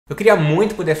Eu queria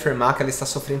muito poder afirmar que ela está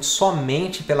sofrendo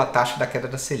somente pela taxa da queda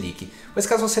da Selic. Mas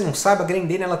caso você não saiba, a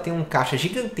GRENDENE ela tem um caixa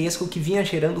gigantesco que vinha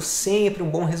gerando sempre um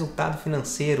bom resultado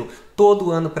financeiro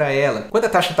todo ano para ela. Quando a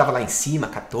taxa estava lá em cima,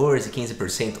 14,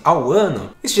 15% ao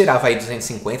ano, isso gerava aí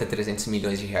 250, 300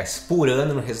 milhões de reais por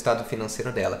ano no resultado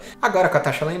financeiro dela. Agora com a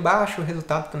taxa lá embaixo, o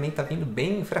resultado também está vindo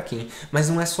bem fraquinho. Mas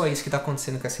não é só isso que está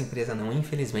acontecendo com essa empresa não,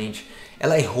 infelizmente.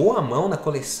 Ela errou a mão na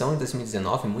coleção em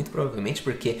 2019, muito provavelmente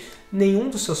porque nenhum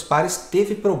dos seus pares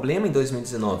teve problema em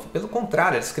 2019. Pelo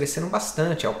contrário, eles cresceram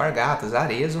bastante, alpargatas,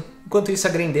 arezo. Enquanto isso, a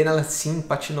GRENDENE ela sim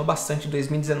patinou bastante em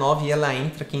 2019 e ela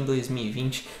entra aqui em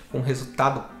 2020 com um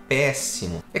resultado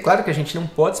péssimo. É claro que a gente não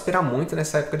pode esperar muito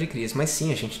nessa época de crise, mas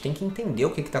sim, a gente tem que entender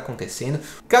o que está acontecendo.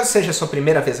 Caso seja a sua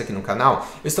primeira vez aqui no canal,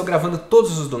 eu estou gravando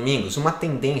todos os domingos uma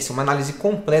tendência, uma análise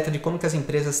completa de como que as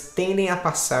empresas tendem a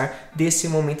passar desse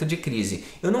momento de crise.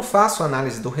 Eu não faço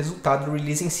análise do resultado do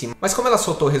release em si, mas como ela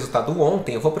soltou o resultado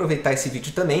ontem, eu vou aproveitar esse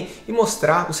vídeo também e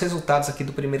mostrar os resultados aqui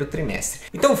do primeiro trimestre.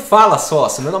 Então fala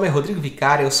sócio, meu nome é Rodrigo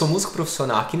Vicari, eu sou músico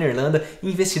profissional aqui na Irlanda e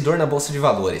investidor na Bolsa de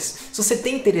Valores. Se você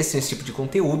tem interesse nesse tipo de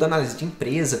conteúdo, análise de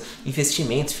empresa,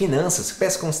 investimentos, finanças,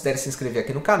 peço que considere se inscrever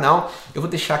aqui no canal. Eu vou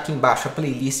deixar aqui embaixo a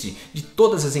playlist de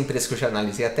todas as empresas que eu já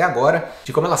analisei até agora,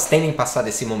 de como elas tendem passado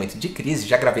esse momento de crise.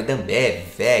 Já gravei da Ambev,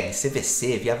 VEG,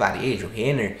 CVC, Via Varejo,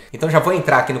 Renner. Então já vou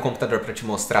entrar aqui no computador para te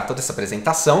mostrar toda essa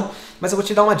apresentação, mas eu vou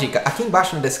te dar uma dica. Aqui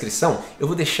embaixo na descrição eu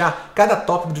vou deixar cada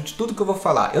tópico de tudo que eu vou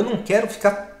falar. Eu não quero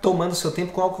ficar tomando seu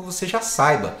tempo com algo que você já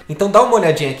saiba. Então dá uma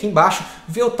olhadinha aqui embaixo,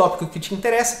 vê o tópico que te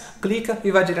interessa, clica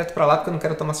e vai direto para lá porque eu não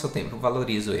quero tomar seu tempo, eu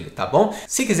valorizo ele, tá bom?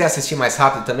 Se quiser assistir mais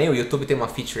rápido também, o YouTube tem uma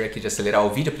feature aqui de acelerar o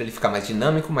vídeo para ele ficar mais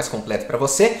dinâmico, mais completo para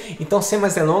você. Então sem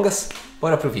mais delongas,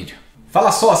 bora pro vídeo.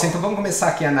 Fala sócio, então vamos começar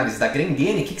aqui a análise da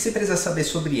GRENDENE. O que você precisa saber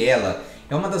sobre ela?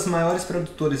 É uma das maiores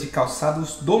produtoras de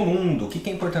calçados do mundo. O que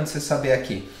é importante você saber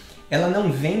aqui? Ela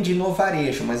não vende no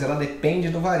varejo, mas ela depende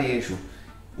do varejo.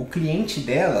 O cliente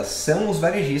dela são os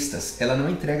varejistas, ela não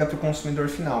entrega para o consumidor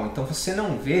final. Então você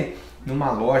não vê numa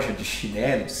loja de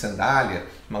chinelo, de sandália,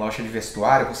 uma loja de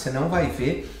vestuário, você não vai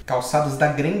ver calçados da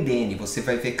GRENDENE, você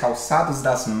vai ver calçados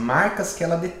das marcas que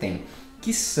ela detém,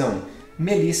 que são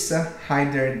Melissa,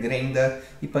 Haider, Grenda,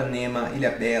 Ipanema,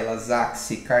 Ilhabela,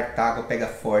 Zaxi, Cartago, Pega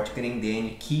Forte,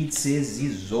 GRENDENE, Kids e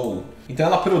Zizou. Então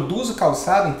ela produz o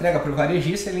calçado, entrega para o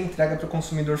varejista e ele entrega para o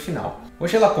consumidor final.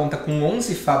 Hoje ela conta com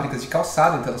 11 fábricas de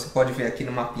calçado, então você pode ver aqui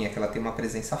no mapinha que ela tem uma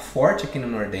presença forte aqui no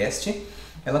Nordeste.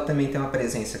 Ela também tem uma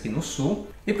presença aqui no Sul.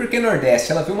 E por que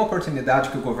Nordeste? Ela viu uma oportunidade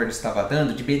que o governo estava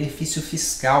dando de benefício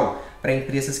fiscal para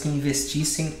empresas que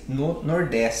investissem no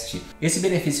Nordeste. Esse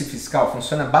benefício fiscal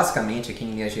funciona basicamente aqui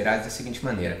em linhas gerais da seguinte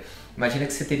maneira. Imagina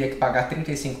que você teria que pagar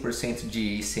 35%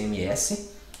 de ICMS.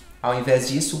 Ao invés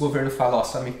disso, o governo fala, ó,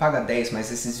 só me paga 10%,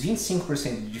 mas esses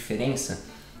 25% de diferença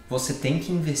você tem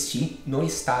que investir no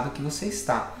estado que você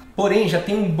está. Porém, já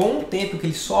tem um bom tempo que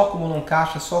eles só acumulam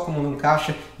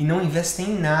caixa e não investem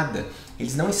em nada.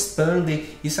 Eles não expandem,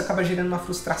 isso acaba gerando uma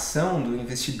frustração do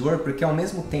investidor, porque ao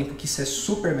mesmo tempo que isso é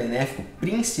super benéfico,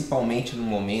 principalmente no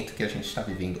momento que a gente está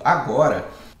vivendo agora,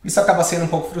 isso acaba sendo um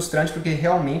pouco frustrante porque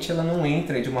realmente ela não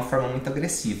entra de uma forma muito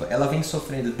agressiva. Ela vem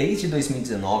sofrendo desde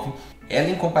 2019, ela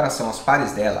em comparação aos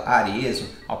pares dela, Arezzo,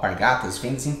 Alpargatas,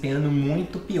 vem desempenhando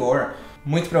muito pior.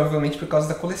 Muito provavelmente por causa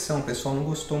da coleção. O pessoal não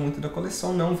gostou muito da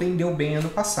coleção, não vendeu bem ano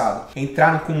passado.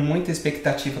 Entraram com muita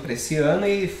expectativa para esse ano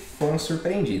e foram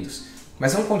surpreendidos.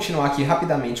 Mas vamos continuar aqui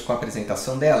rapidamente com a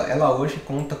apresentação dela. Ela hoje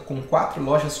conta com 4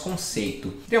 lojas conceito.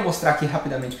 Queria mostrar aqui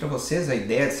rapidamente para vocês a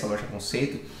ideia dessa loja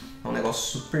conceito. É um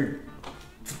negócio super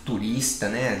futurista,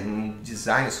 né? Um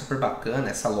design super bacana.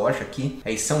 Essa loja aqui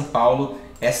é em São Paulo,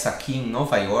 essa aqui em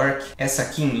Nova York, essa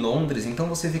aqui em Londres. Então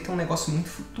você vê que é um negócio muito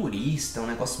futurista, um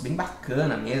negócio bem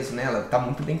bacana mesmo, né? Ela está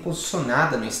muito bem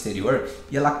posicionada no exterior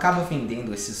e ela acaba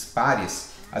vendendo esses pares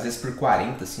às vezes por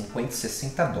 40, 50,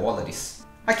 60 dólares.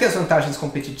 Aqui as vantagens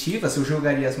competitivas, eu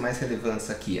jogaria as mais relevantes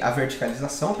aqui. A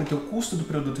verticalização, porque o custo do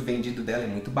produto vendido dela é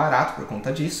muito barato por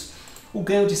conta disso. O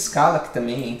ganho de escala, que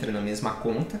também entra na mesma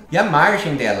conta. E a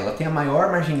margem dela, ela tem a maior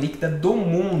margem líquida do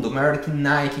mundo, maior que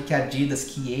Nike, que Adidas,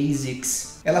 que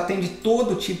ASICS. Ela atende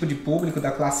todo tipo de público,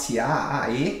 da classe A a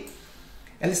E.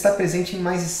 Ela está presente em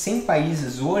mais de 100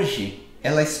 países hoje.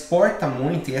 Ela exporta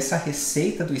muito e essa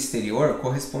receita do exterior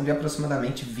corresponde a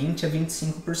aproximadamente 20 a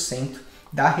 25%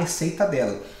 da receita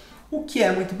dela. O que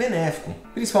é muito benéfico,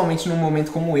 principalmente num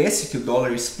momento como esse, que o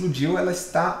dólar explodiu, ela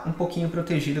está um pouquinho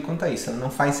protegida quanto a isso. Ela não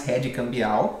faz hedge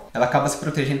cambial, ela acaba se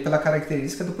protegendo pela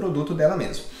característica do produto dela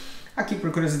mesmo. Aqui,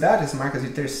 por curiosidade, as marcas de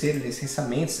terceiro e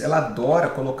licenciamentos, ela adora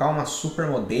colocar uma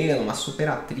supermodelo, uma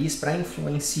superatriz para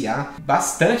influenciar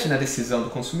bastante na decisão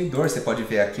do consumidor. Você pode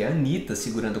ver aqui a Anitta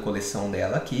segurando a coleção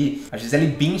dela aqui, a Gisele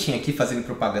Bündchen aqui fazendo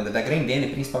propaganda da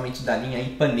Grendene, principalmente da linha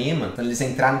Ipanema, então eles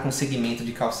entraram com um segmento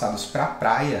de calçados para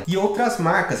praia e outras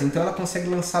marcas, então ela consegue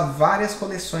lançar várias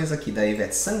coleções aqui, da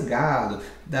Ivete Sangalo,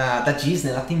 da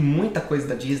Disney, ela tem muita coisa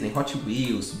da Disney, Hot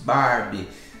Wheels, Barbie,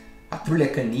 Patrulha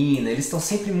Canina, eles estão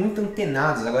sempre muito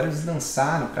antenados. Agora eles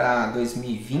lançaram para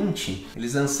 2020,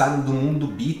 eles lançaram do Mundo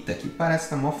Bita, que parece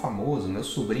estar mal famoso, meu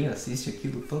sobrinho assiste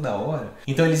aquilo toda hora.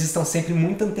 Então eles estão sempre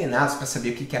muito antenados para saber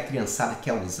o que a criançada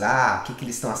quer usar, o que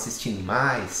eles estão assistindo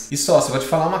mais. E só, vou te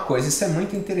falar uma coisa, isso é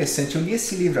muito interessante. Eu li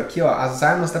esse livro aqui, ó, As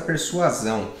Armas da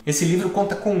Persuasão. Esse livro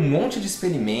conta com um monte de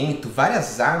experimento,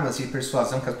 várias armas de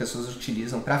persuasão que as pessoas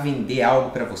utilizam para vender algo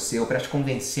para você ou para te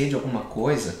convencer de alguma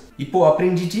coisa. E pô,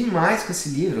 aprendi demais com esse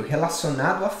livro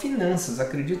relacionado a finanças,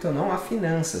 acredito ou não, a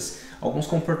finanças. Alguns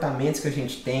comportamentos que a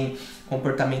gente tem,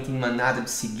 comportamento em manada de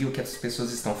seguir o que as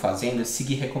pessoas estão fazendo, de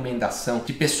seguir recomendação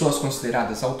de pessoas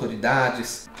consideradas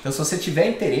autoridades. Então se você tiver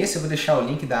interesse, eu vou deixar o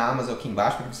link da Amazon aqui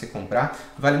embaixo para você comprar,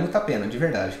 vale muito a pena, de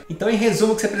verdade. Então em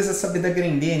resumo, o que você precisa saber da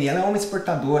Grendene, ela é uma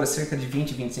exportadora, cerca de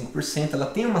 20, 25%, ela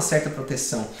tem uma certa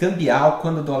proteção cambial,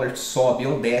 quando o dólar sobe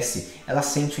ou desce, ela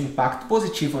sente um impacto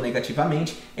positivo ou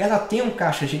negativamente, ela tem um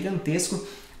caixa gigantesco,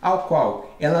 ao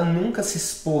qual ela nunca se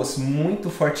expôs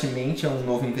muito fortemente a um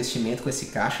novo investimento com esse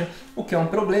caixa, o que é um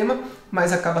problema,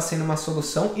 mas acaba sendo uma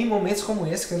solução em momentos como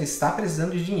esse que ela está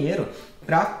precisando de dinheiro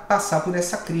para passar por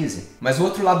essa crise. Mas o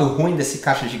outro lado ruim desse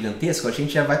caixa gigantesco, a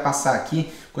gente já vai passar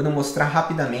aqui quando eu mostrar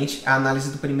rapidamente a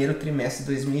análise do primeiro trimestre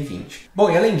de 2020.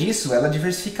 Bom, e além disso, ela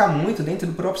diversifica muito dentro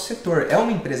do próprio setor. É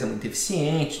uma empresa muito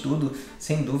eficiente, tudo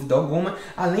sem dúvida alguma.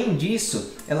 Além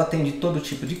disso, ela atende todo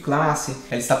tipo de classe,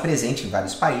 ela está presente em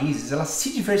vários países, ela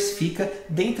se diversifica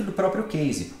dentro do próprio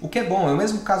case. O que é bom, é o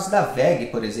mesmo caso da WEG,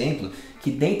 por exemplo, que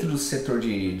dentro do setor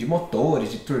de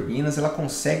motores, de turbinas, ela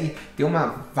consegue ter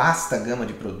uma vasta gama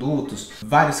de produtos,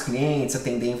 vários clientes,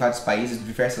 atender em vários países,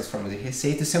 diversas formas de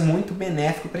receita. Isso é muito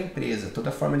benéfico para a empresa.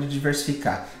 Toda forma de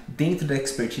diversificar dentro da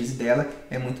expertise dela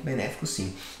é muito benéfico,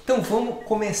 sim. Então vamos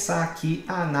começar aqui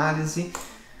a análise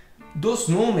dos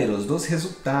números, dos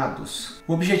resultados.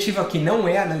 O objetivo aqui não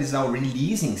é analisar o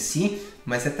release em si,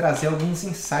 mas é trazer alguns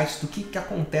insights do que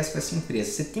acontece com essa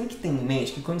empresa. Você tem que ter em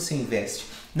mente que quando você investe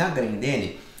na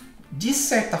Grendene, de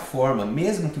certa forma,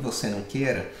 mesmo que você não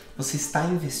queira, você está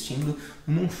investindo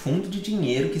num fundo de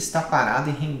dinheiro que está parado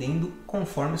e rendendo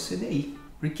conforme o CDI.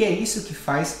 Porque é isso que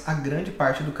faz a grande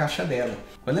parte do caixa dela.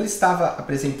 Quando ela estava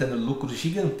apresentando lucros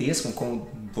gigantescos, como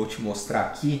vou te mostrar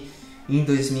aqui, em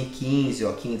 2015,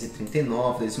 ó,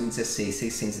 539, 2016,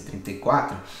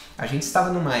 634, a gente estava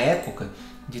numa época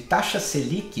de taxa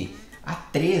Selic a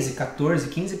 13, 14,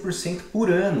 15%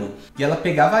 por ano. E ela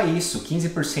pegava isso,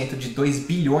 15% de 2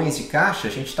 bilhões de caixa,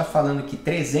 a gente está falando que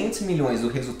 300 milhões do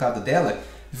resultado dela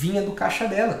vinha do caixa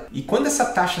dela. E quando essa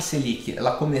taxa Selic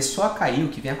ela começou a cair, o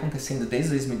que vem acontecendo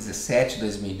desde 2017,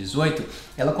 2018,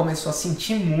 ela começou a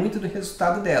sentir muito do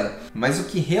resultado dela. Mas o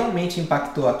que realmente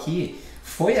impactou aqui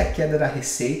foi a queda da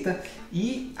receita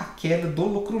e a queda do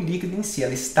lucro líquido em si.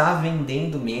 Ela está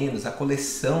vendendo menos, a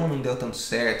coleção não deu tanto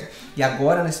certo. E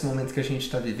agora, nesse momento que a gente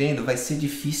está vivendo, vai ser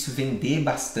difícil vender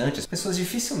bastante. As pessoas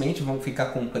dificilmente vão ficar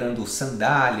comprando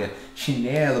sandália,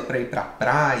 chinelo para ir para a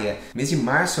praia. Mês de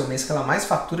março é o mês que ela mais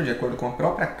fatura, de acordo com a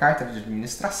própria carta de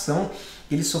administração.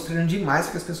 Eles sofreram demais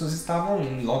porque as pessoas estavam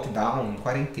em lockdown, em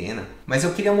quarentena. Mas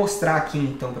eu queria mostrar aqui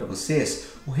então para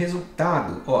vocês o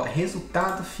resultado, ó,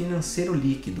 resultado financeiro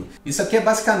líquido. Isso aqui é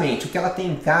basicamente o que ela tem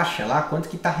em caixa lá, quanto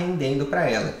que está rendendo para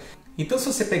ela. Então se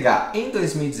você pegar em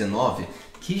 2019,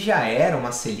 que já era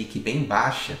uma Selic bem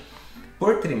baixa,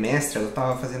 por trimestre ela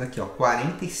estava fazendo aqui, ó,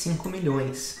 45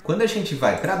 milhões. Quando a gente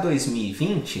vai para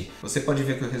 2020, você pode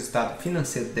ver que o resultado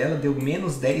financeiro dela deu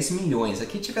menos 10 milhões.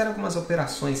 Aqui tiveram algumas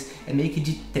operações, é meio que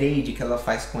de trade que ela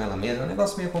faz com ela mesma. É um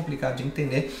negócio meio complicado de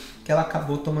entender, que ela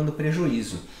acabou tomando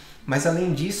prejuízo. Mas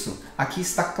além disso, aqui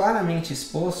está claramente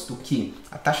exposto que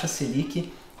a taxa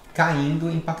Selic caindo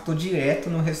impactou direto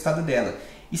no resultado dela.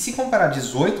 E se comparar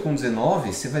 18 com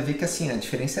 19, você vai ver que assim, a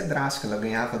diferença é drástica. Ela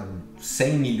ganhava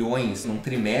 100 milhões num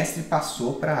trimestre e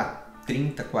passou para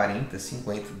 30, 40,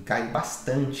 50, cai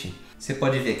bastante. Você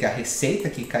pode ver que a receita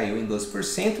aqui caiu em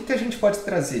 12%, o que a gente pode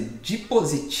trazer de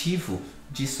positivo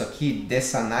disso aqui,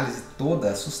 dessa análise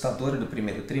toda assustadora do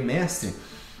primeiro trimestre,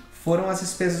 foram as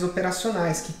despesas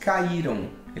operacionais, que caíram.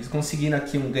 Eles conseguiram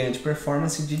aqui um ganho de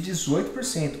performance de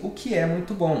 18%, o que é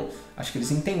muito bom. Acho que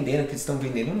eles entenderam que eles estão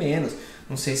vendendo menos,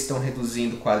 não sei se estão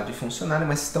reduzindo o quadro de funcionário,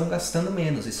 mas estão gastando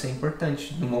menos, isso é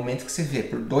importante. No momento que você vê,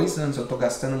 por 2 anos eu estou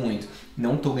gastando muito,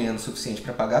 não estou ganhando o suficiente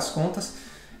para pagar as contas,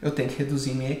 eu tenho que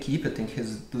reduzir minha equipe, eu tenho que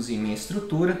reduzir minha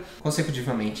estrutura.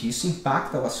 Consecutivamente, isso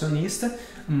impacta o acionista,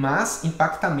 mas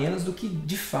impacta menos do que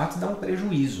de fato dá um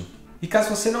prejuízo. E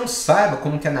caso você não saiba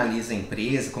como que analisa a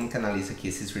empresa, como que analisa aqui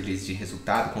esses releases de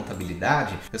resultado,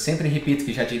 contabilidade, eu sempre repito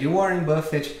que já diria Warren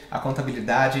Buffett, a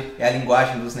contabilidade é a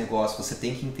linguagem dos negócios, você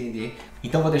tem que entender.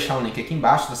 Então vou deixar um link aqui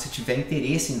embaixo, se você tiver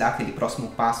interesse em dar aquele próximo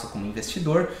passo como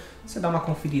investidor, você dá uma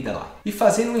conferida lá. E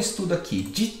fazendo um estudo aqui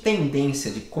de tendência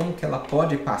de como que ela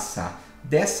pode passar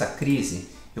dessa crise,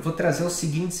 eu vou trazer os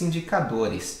seguintes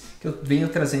indicadores, que eu venho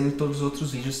trazendo em todos os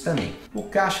outros vídeos também. O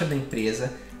caixa da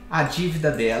empresa, a dívida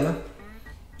dela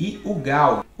e o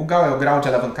GAL. O GAL é o grau de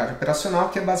alavancagem operacional,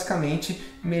 que é basicamente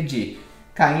medir,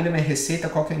 caindo a minha receita,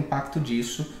 qual que é o impacto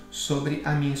disso sobre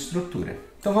a minha estrutura.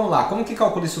 Então vamos lá, como que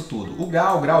calcula isso tudo? O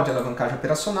GAL, o grau de alavancagem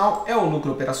operacional, é o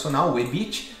lucro operacional, o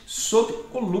EBIT, sobre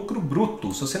o lucro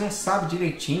bruto. Se você não sabe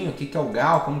direitinho o que é o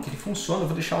GAL, como que ele funciona, eu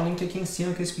vou deixar o link aqui em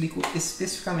cima que eu explico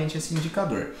especificamente esse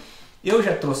indicador. Eu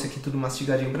já trouxe aqui tudo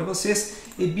mastigadinho para vocês.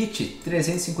 EBIT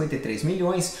 353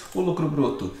 milhões, o lucro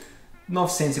bruto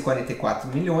 944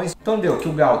 milhões. Então deu que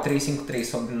o GAL 353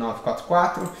 sobre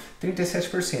 944,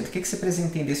 37%. O que você precisa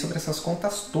entender sobre essas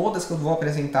contas todas que eu vou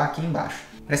apresentar aqui embaixo?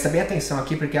 Presta bem atenção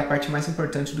aqui porque é a parte mais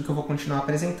importante do que eu vou continuar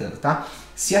apresentando, tá?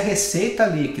 Se a receita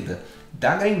líquida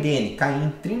da Grendene cair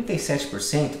em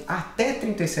 37%, até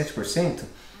 37%,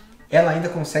 ela ainda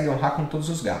consegue honrar com todos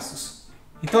os gastos.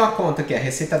 Então a conta que é a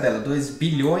receita dela 2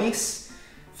 bilhões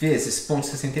vezes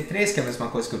 0,63, que é a mesma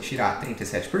coisa que eu tirar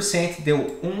 37%,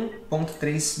 deu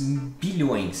 1,3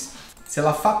 bilhões. Se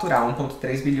ela faturar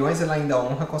 1,3 bilhões, ela ainda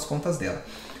honra com as contas dela.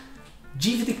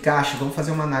 Dívida e caixa, vamos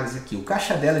fazer uma análise aqui. O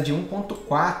caixa dela é de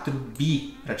 1,4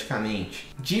 bi praticamente.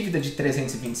 Dívida de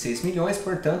 326 milhões,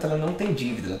 portanto ela não tem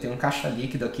dívida. Ela tem um caixa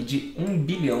líquido aqui de 1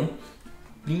 bilhão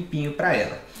limpinho para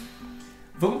ela.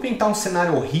 Vamos pintar um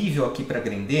cenário horrível aqui para a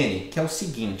Grendene, que é o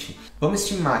seguinte. Vamos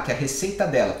estimar que a receita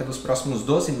dela pelos próximos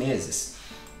 12 meses,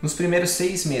 nos primeiros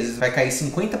 6 meses vai cair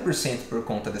 50% por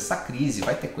conta dessa crise,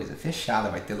 vai ter coisa fechada,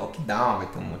 vai ter lockdown, vai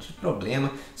ter um monte de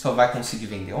problema, só vai conseguir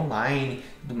vender online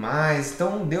e tudo mais.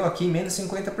 Então deu aqui menos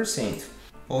 50%,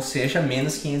 ou seja,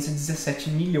 menos 517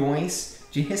 milhões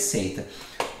de receita.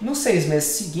 Nos 6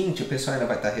 meses seguintes o pessoal ainda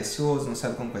vai estar receoso, não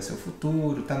sabe como vai ser o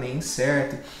futuro, está meio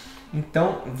incerto.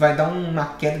 Então vai dar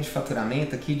uma queda de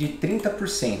faturamento aqui de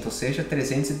 30%, ou seja,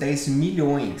 310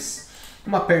 milhões.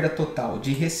 Uma perda total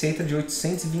de receita de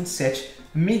 827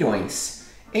 milhões.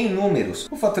 Em números,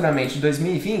 o faturamento de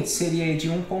 2020 seria de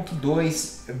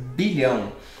 1,2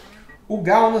 bilhão. O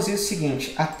GAL nos diz o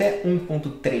seguinte, até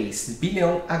 1,3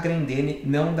 bilhão a Grendene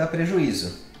não dá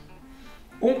prejuízo.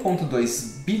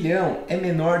 1,2 bilhão é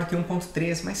menor do que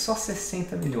 1,3, mas só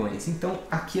 60 milhões. Então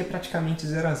aqui é praticamente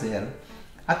 0 a 0.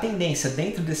 A tendência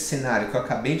dentro desse cenário que eu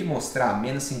acabei de mostrar,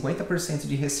 menos 50%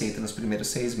 de receita nos primeiros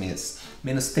 6 meses,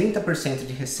 menos 30%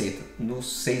 de receita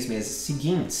nos 6 meses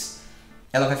seguintes,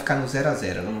 ela vai ficar no 0 a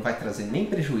 0, ela não vai trazer nem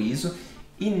prejuízo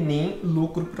e nem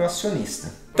lucro para o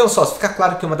acionista. Então só, fica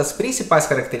claro que uma das principais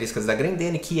características da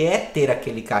Grendene, que é ter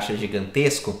aquele caixa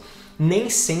gigantesco, nem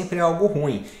sempre é algo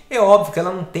ruim. É óbvio que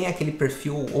ela não tem aquele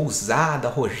perfil ousado,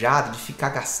 arrojado de ficar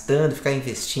gastando, ficar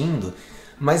investindo,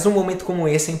 mas num momento como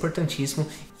esse é importantíssimo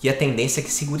e a tendência é que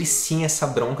segure sim essa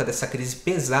bronca dessa crise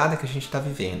pesada que a gente está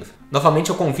vivendo. Novamente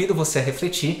eu convido você a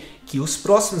refletir que os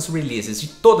próximos releases de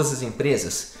todas as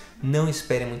empresas, não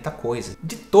espere muita coisa.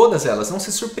 De todas elas, não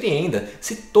se surpreenda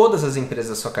se todas as empresas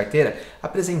da sua carteira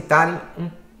apresentarem um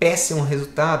péssimo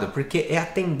resultado, porque é a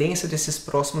tendência desses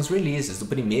próximos releases, do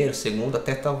primeiro, segundo,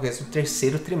 até talvez do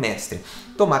terceiro trimestre.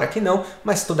 Tomara que não,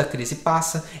 mas toda crise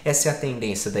passa, essa é a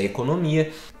tendência da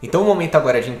economia. Então o momento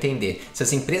agora é de entender se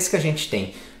as empresas que a gente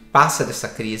tem passam dessa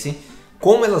crise,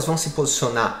 como elas vão se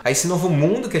posicionar a esse novo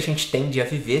mundo que a gente tende a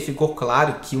viver. Ficou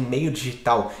claro que o meio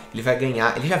digital ele vai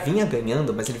ganhar, ele já vinha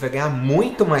ganhando, mas ele vai ganhar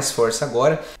muito mais força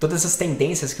agora. Todas as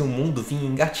tendências que o mundo vinha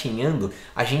engatinhando,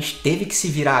 a gente teve que se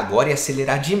virar agora e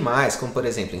acelerar demais, como por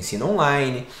exemplo, ensino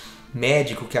online,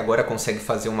 médico que agora consegue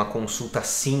fazer uma consulta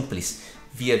simples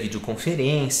via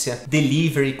videoconferência,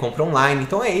 delivery, compra online.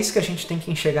 Então é isso que a gente tem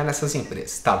que enxergar nessas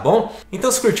empresas, tá bom?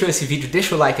 Então se curtiu esse vídeo,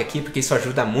 deixa o like aqui porque isso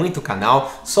ajuda muito o canal.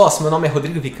 Sócio, meu nome é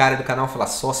Rodrigo Vicário do canal Fala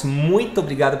Sócio. Muito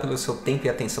obrigado pelo seu tempo e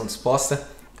atenção disposta.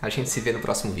 A gente se vê no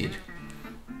próximo vídeo.